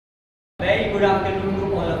Very good afternoon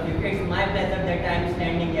to all of you. It's my pleasure that I am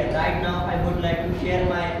standing here. Right now, I would like to share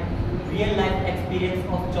my real life experience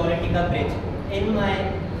of Cholatika Bridge. In my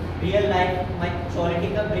real life, my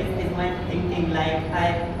Cholatika Bridge is my thinking. Like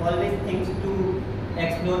I always think to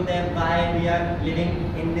explore them, why we are living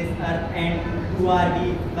in this earth and who are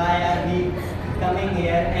we, why are we coming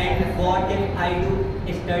here, and what if I do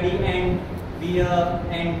study and be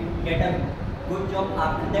and get a good job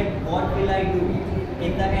after that, what will I do?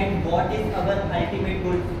 In the end, what is our ultimate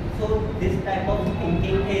goal? So this type of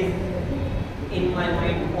thinking is in my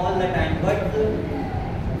mind all the time. But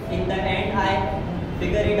in the end, I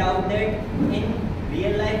figure it out that in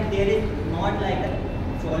real life there is not like a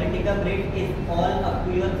Cholatika Bridge is all up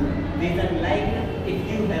to your vision. Like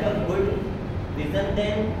if you have a good vision,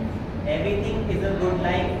 then everything is a good.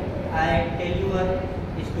 Like I tell you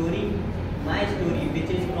a story, my story, which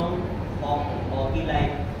is from hockey.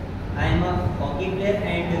 Like I am a hockey player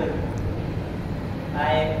and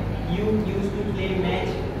I used to play match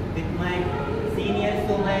with my seniors.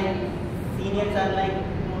 So my seniors are like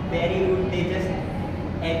very rude. They just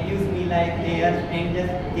abuse me like players and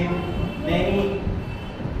just give many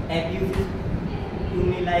abuses to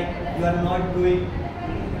me like you are not doing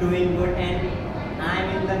good. And I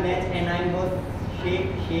am in the match and I was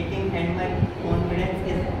shaking and my confidence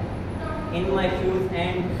is in my shoes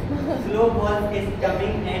and slow ball is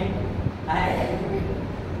coming and I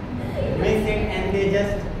miss it and they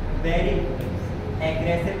just very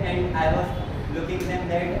aggressive and I was looking them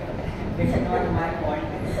that it's not my fault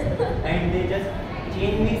and they just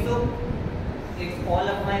changed me. So it's all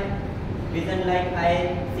of my vision. Like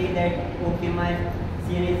I say that okay, my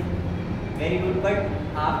scene is very good, but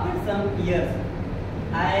after some years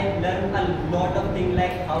I learned a lot of things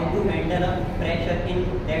like how to handle a pressure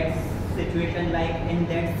in that situation. Like in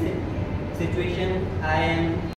that situation I am